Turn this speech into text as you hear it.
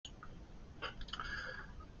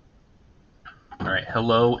Alright,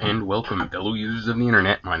 hello and welcome, fellow users of the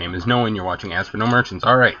internet. My name is Noah and you're watching Ask for No Merchants.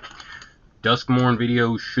 Alright, Duskmorn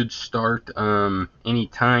video should start any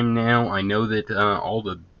time now. I know that all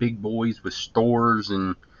the big boys with stores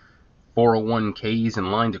and 401ks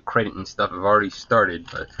and lines of credit and stuff have already started,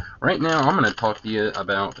 but right now I'm going to talk to you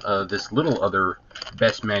about this little other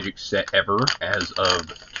best magic set ever as of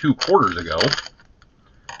 2 quarters ago.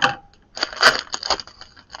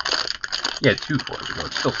 Yeah, 2 quarters ago.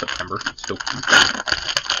 It's still September. It's still cute.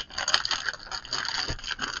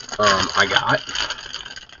 I got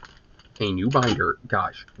a new binder.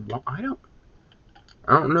 Gosh, well, I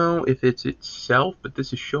don't know if it's itself, but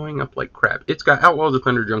this is showing up like crap. It's got Outlaws of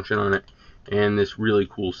Thunder Junction on it, and this really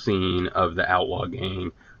cool scene of the Outlaw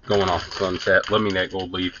gang going off the sunset. Love me that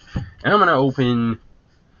gold leaf. And I'm gonna open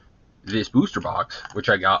this booster box, which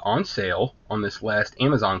I got on sale on this last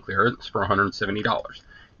Amazon clearance for $170.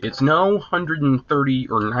 It's no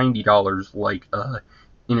 $130 or $90 like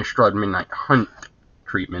Innistrad Midnight Hunt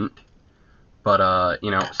treatment, but you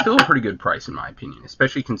know, still a pretty good price in my opinion,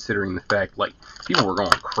 especially considering the fact like people were going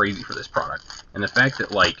crazy for this product, and the fact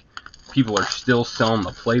that like people are still selling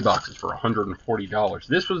the play boxes for $140.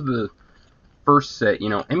 This was the first set. You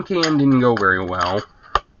know, MKM didn't go very well,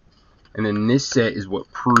 and then this set is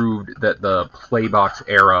what proved that the play box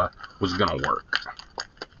era was gonna work,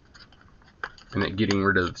 and that getting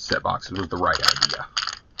rid of set boxes was the right idea.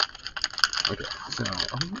 Okay, so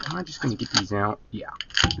am I just gonna get these out? Yeah,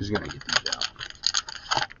 I'm just gonna get these out.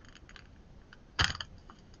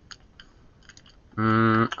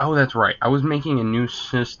 Oh, that's right. I was making a new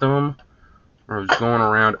system where I was going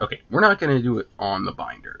around. Okay, we're not gonna do it on the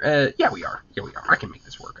binder. Yeah, we are. Yeah, we are. I can make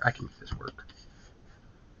this work. I can make this work.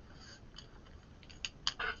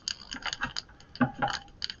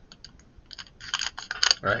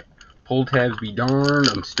 Alright, pull tabs be darned,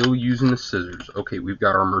 I'm still using the scissors. Okay, we've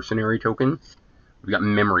got our mercenary token. We've got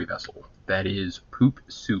memory vessel. That is poop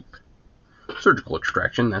soup. Surgical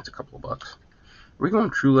extraction, that's a couple of bucks. Are we going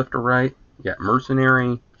true left or right? Yeah,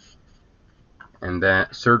 mercenary. And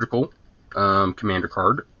that surgical commander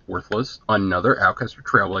card, worthless. Another Outcaster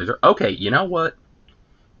Trailblazer. Okay, you know what?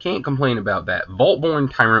 Can't complain about that.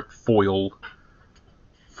 Vaultborn Tyrant foil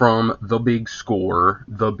from the big score,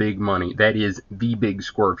 the big money. That is the big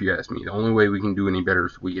score if you ask me. The only way we can do any better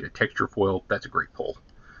is we get a texture foil. That's a great pull.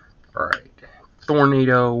 Alright.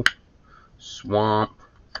 Tornado, Swamp,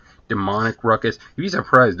 Demonic Ruckus. You'd be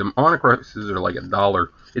surprised, Demonic Ruckuses are like $1.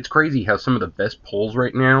 It's crazy how some of the best pulls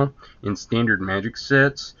right now in standard Magic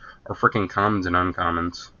sets are freaking commons and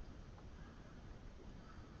uncommons.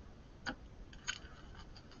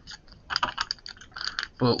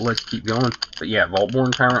 But let's keep going. But yeah,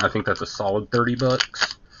 Vaultborn Tyrant, I think that's a solid 30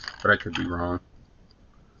 bucks, but I could be wrong.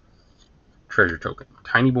 Treasure token.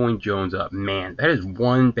 Tiny Boy Jones up. Man, that is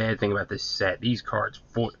one bad thing about this set. These cards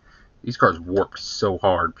warped so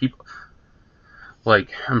hard. People,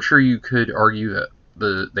 like, I'm sure you could argue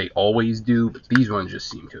that they always do, but these ones just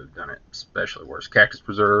seem to have done it especially worse. Cactus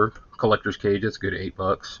Preserve, Collector's Cage, that's good, 8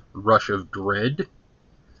 bucks. Rush of Dread,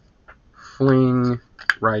 Fling,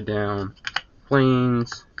 Ride Down,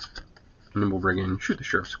 Plains, Nimble Brigand, Shoot the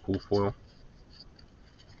Sheriff's a cool foil.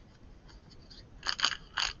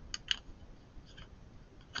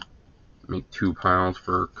 Make 2 piles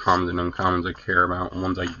for commons and uncommons I care about, and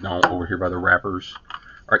ones I don't over here by the wrappers.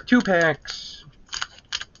 Alright, 2 packs,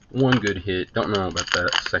 1 good hit. Don't know about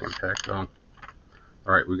that second pack though.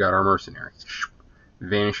 Alright, we got our mercenary.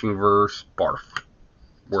 Vanishing Verse, barf.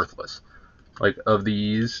 Worthless. Like, of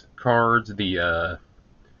these cards, the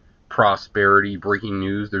Prosperity, Breaking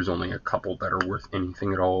News, there's only a couple that are worth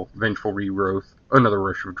anything at all. Vengeful Regrowth, another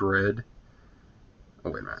Rush of Dread.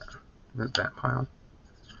 Oh, wait a minute. Is that that pile?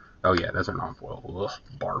 Oh, yeah, that's a non-foil.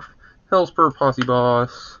 Ugh, barf. Hellspur, Posse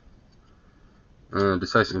Boss.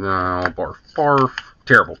 Decisive Denial, barf, barf.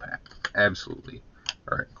 Terrible pack. Absolutely.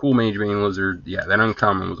 Alright, cool Mage Vein Lizard. Yeah, that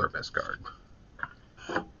uncommon was our best card.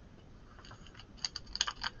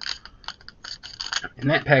 And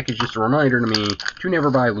that pack is just a reminder to me to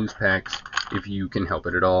never buy loose packs if you can help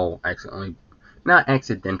it at all. Not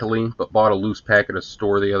accidentally, but bought a loose pack at a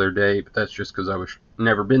store the other day, but that's just because I was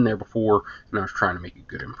never been there before, and I was trying to make a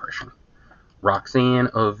good impression. Roxanne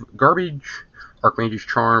of Garbage, Archmage's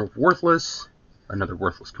Charm of Worthless, another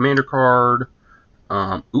Worthless Commander card,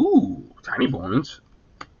 ooh, Tiny Bones,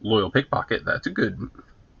 Loyal Pickpocket, that's a good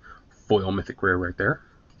foil mythic rare right there.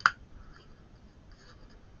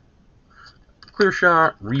 Clear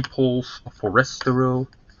Shot, Repulse, Forestero,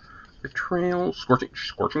 Betrayal, Scorching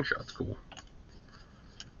Shot's cool.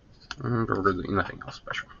 And really nothing else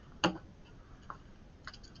special.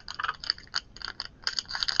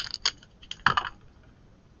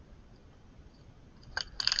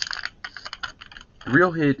 The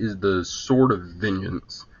real hit is the Sword of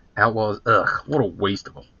Vengeance. Outlaws. Ugh, what a waste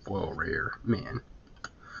of a foil rare, man.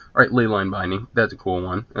 Alright, Leyline Binding. That's a cool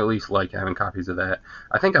one. I at least like having copies of that.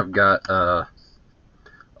 I think I've got a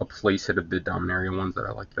playset of the Dominaria ones that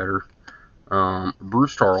I like better.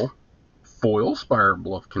 Bruce Tarl. Foil Spire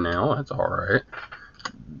Bluff Canal. That's alright.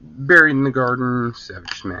 Buried in the Garden.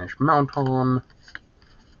 Savage Smash Mounton.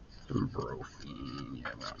 Some Brofine.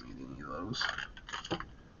 Yeah, we don't need any of those.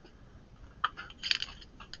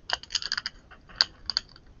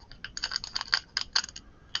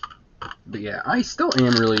 But yeah, I still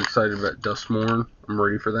am really excited about Duskmourn. I'm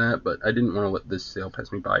ready for that, but I didn't want to let this sale pass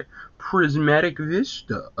me by. Prismatic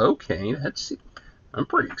Vista. Okay, that's a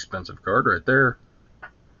pretty expensive card right there.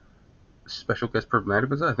 Special Guest Prismatic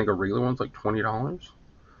Vista. I think a regular one's like $20.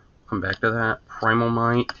 Come back to that. Primal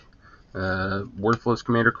Might. Worthless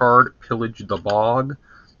Commander card. Pillage the Bog.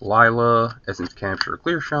 Lila. Essence Capture.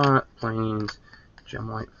 Clear Shot. Plains. Gem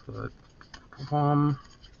Lightfoot. Plum.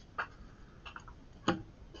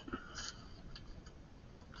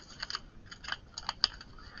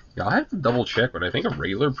 Yeah, I have to double check, but I think a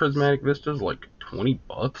regular Prismatic Vista is like $20.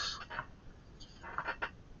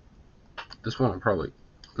 This one will probably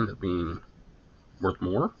end up being worth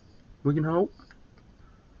more, we can hope.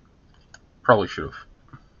 Probably should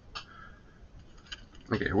have.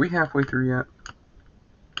 Okay, are we halfway through yet?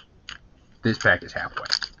 This pack is halfway.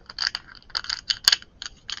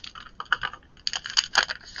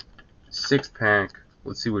 6th pack.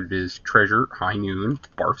 Let's see what it is. Treasure, High Noon,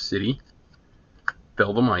 Barf City.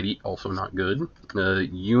 Bell the Mighty, also not good.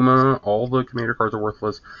 Yuma, all the commander cards are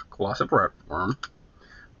worthless. Colossal Platform.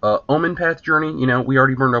 Omen Path Journey, you know, we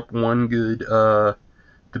already burned up one good, the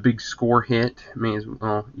big score hit. May as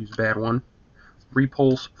well use a bad one.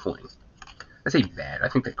 Repulse Fling. I say bad, I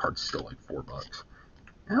think that card's still like $4.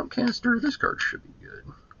 Outcaster, this card should be good.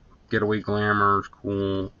 Getaway Glamour's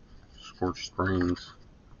cool. Scorched Springs.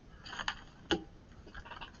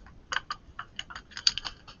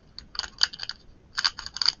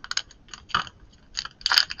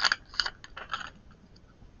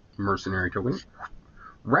 Mercenary Token.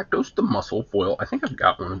 Rakdos the Muscle Foil. I think I've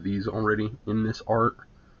got one of these already in this art.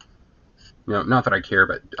 You know, not that I care,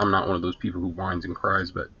 but I'm not one of those people who whines and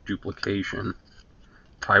cries about duplication.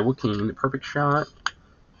 Taiwa King, the Perfect Shot.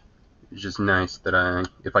 It's just nice that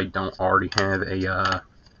if I don't already have a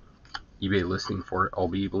eBay listing for it, I'll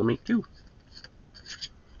be able to make two.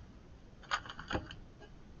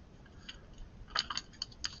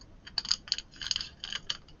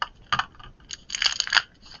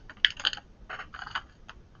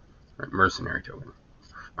 Mercenary Token.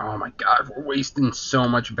 Oh my god, we're wasting so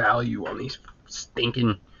much value on these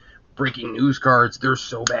stinking breaking news cards. They're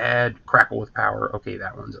so bad. Crackle with Power. Okay,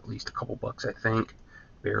 that one's at least a couple bucks, I think.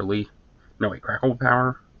 Barely. No, wait, Crackle with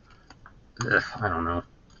Power? Ugh, I don't know.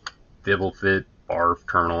 Dibblefit, Barf,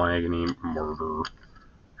 Eternal Agony, Murder,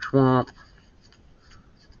 Swamp.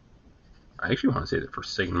 I actually want to say that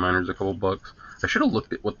Forsaken Miner's a couple bucks. I should have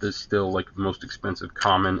looked at what this still, like, most expensive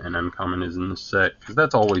common and uncommon is in the set, because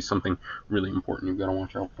that's always something really important you've got to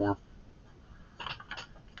watch out for.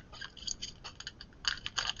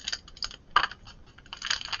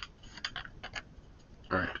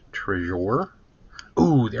 Alright, Treasure.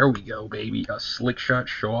 Ooh, there we go, baby. A Slick Shot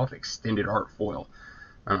Show-Off Extended Art Foil.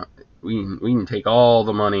 We can take all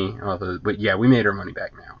the money off of it, but yeah, we made our money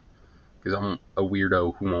back now. Because I'm a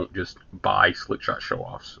weirdo who won't just buy Slick Shot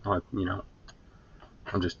Show-Offs. You know,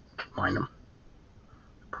 I'll just find them.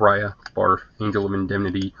 Pariah, Barf, Angel of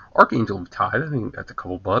Indemnity, Archangel of Tide. I think that's a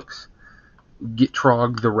couple bucks.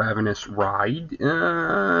 Gitrog, the Ravenous Ride.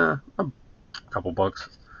 A couple bucks.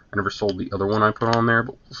 I never sold the other one I put on there,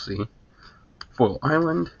 but we'll see. Foil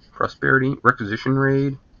Island, Prosperity, Requisition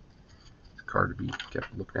Raid. This card to be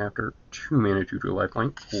kept looked after. 2 mana, 2/2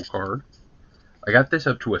 lifelink. Cool card. I got this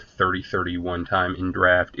up to a 30-30 one time in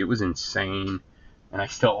draft. It was insane, and I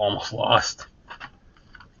still almost lost.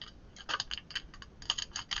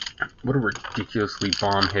 What a ridiculously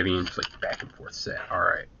bomb-heavy and just like back-and-forth set.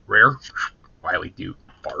 Alright, Rare, Wily Duke,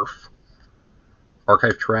 Barf.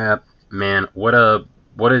 Archive Trap, man, what a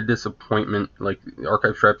disappointment. Like,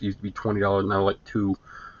 Archive Trap used to be $20, now like $2.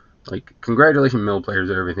 Like, congratulations, mill players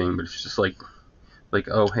and everything, but it's just like,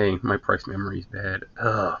 oh, hey, my price memory's bad.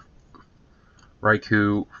 Ugh.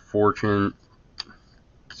 Raikou, Fortune,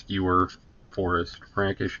 Skewer, Forest,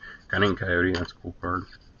 Frankish, Cunning Coyote, that's a cool card.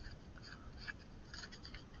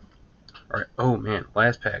 Alright, oh man,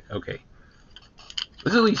 last pack, okay.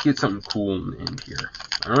 Let's at least get something cool in the end here.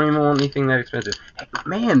 I don't even want anything that expensive. Heck,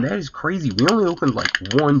 man, that is crazy. We only opened like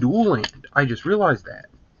one dual land. I just realized that.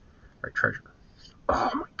 Alright, Treasure. Oh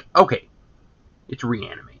my god. Okay. It's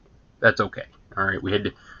Reanimate. That's okay. Alright, we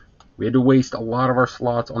had to waste a lot of our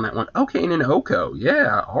slots on that one. Okay, and an Oko.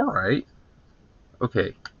 Yeah, alright.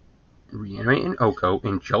 Okay. Reanimate an Oko.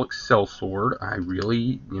 Angelic Sellsword. I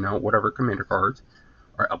really, whatever commander cards.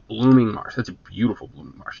 Alright, a Blooming Marsh. That's a beautiful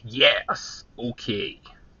Blooming Marsh. Yes! Okay.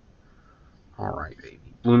 Alright, baby.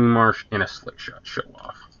 Blooming Marsh and a Slick Shot show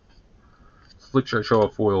off. Slick Shot show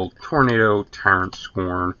off foiled. Tornado, Tyrant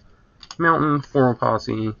Scorn, Mountain, Floral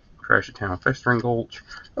Posse, Crash of Town, Festering Gulch.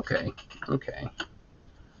 Okay, okay.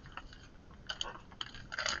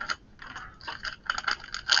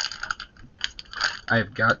 I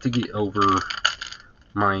have got to get over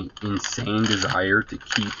my insane desire to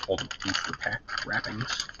keep all the booster pack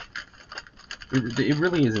wrappings. It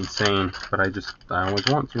really is insane, but I always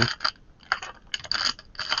want to.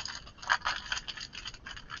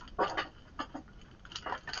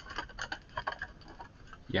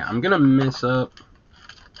 Yeah, I'm gonna mess up.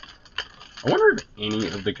 I wonder if any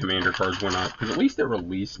of the commander cards went up, because at least at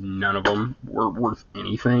release, none of them were worth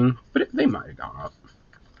anything, but they might have gone up.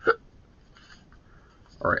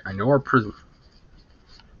 Alright, I know our Prism.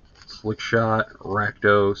 Slick Shot,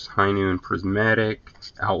 Rakdos, High Noon, Prismatic,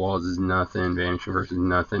 Outlaws is nothing, Vanishing Verse is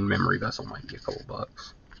nothing, Memory Vessel might be a couple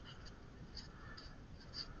bucks.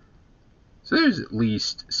 So there's at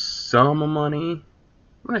least some money. I'm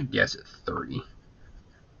gonna guess at 30.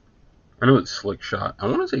 I know it's Slick Shot. I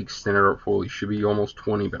want to say Extended Art Foil should be almost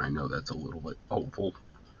 20, but I know that's a little bit hopeful.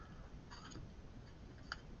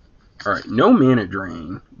 Alright, no mana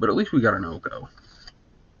drain, but at least we got an Oko.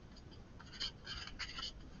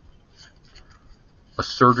 A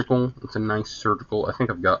Surgical. It's a nice Surgical. I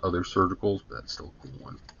think I've got other Surgicals, but that's still a cool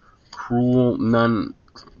one. Cruel. None.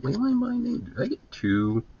 Leyline Binding. Did I get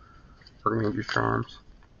 2 Ranger's Charms?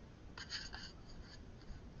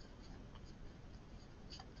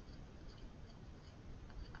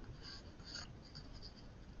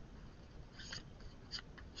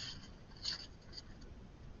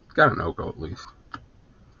 Got an Oko at least.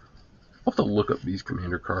 I'll have to look up these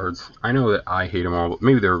commander cards. I know that I hate them all, but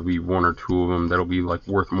maybe there will be 1 or 2 of them that'll be like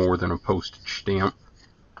worth more than a postage stamp.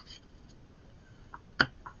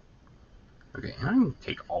 Okay, and I can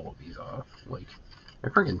take all of these off. Like, my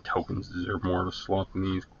freaking tokens deserve more of a slot than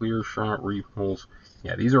these. Clear Shot, Repulse.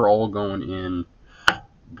 Yeah, these are all going in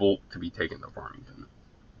bulk to be taken to Farmington.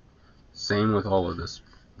 Same with all of this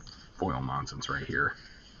foil nonsense right here.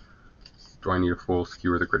 Do I need a foil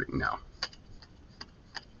skewer the critic? No.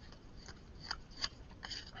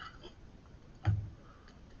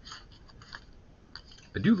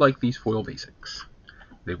 I do like these foil basics.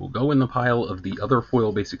 They will go in the pile of the other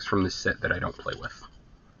foil basics from this set that I don't play with.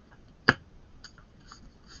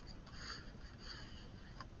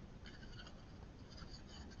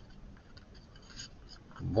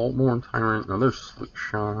 Vaultborn Tyrant, another Slick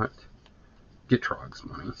Shot. Get Trog's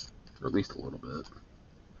money, or at least a little bit.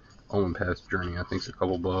 Owen Pass Journey, I think, is a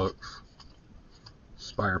couple bucks.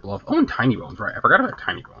 Spire Bluff. Oh, and Tiny Bones, right? I forgot about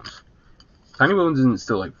Tiny Bones. Tiny Bones isn't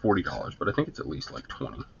still like $40, but I think it's at least like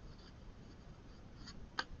 20.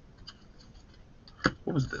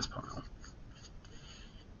 What was this pile?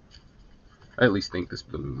 I at least think this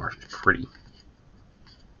Blooming Marsh is pretty.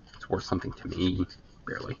 It's worth something to me.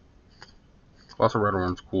 Barely. Colossal Red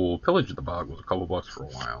One's cool. Pillage of the Bog was a couple bucks for a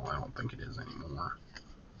while. I don't think it is anymore.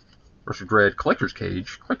 Rush of Dread. Collector's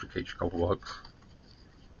Cage. Collector Cage, a couple bucks.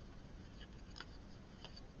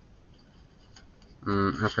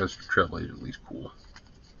 FS Trailblazer at least cool.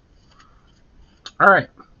 Alright.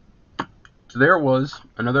 So there it was.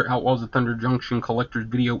 Another Outlaws of Thunder Junction collector's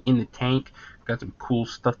video in the tank. Got some cool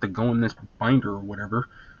stuff to go in this binder or whatever.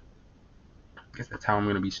 I guess that's how I'm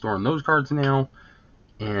going to be storing those cards now.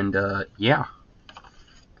 And, yeah.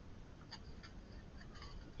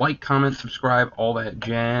 Like, comment, subscribe, all that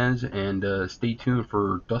jazz. And stay tuned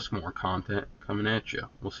for Duskmore content coming at you.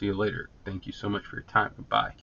 We'll see you later. Thank you so much for your time. Goodbye.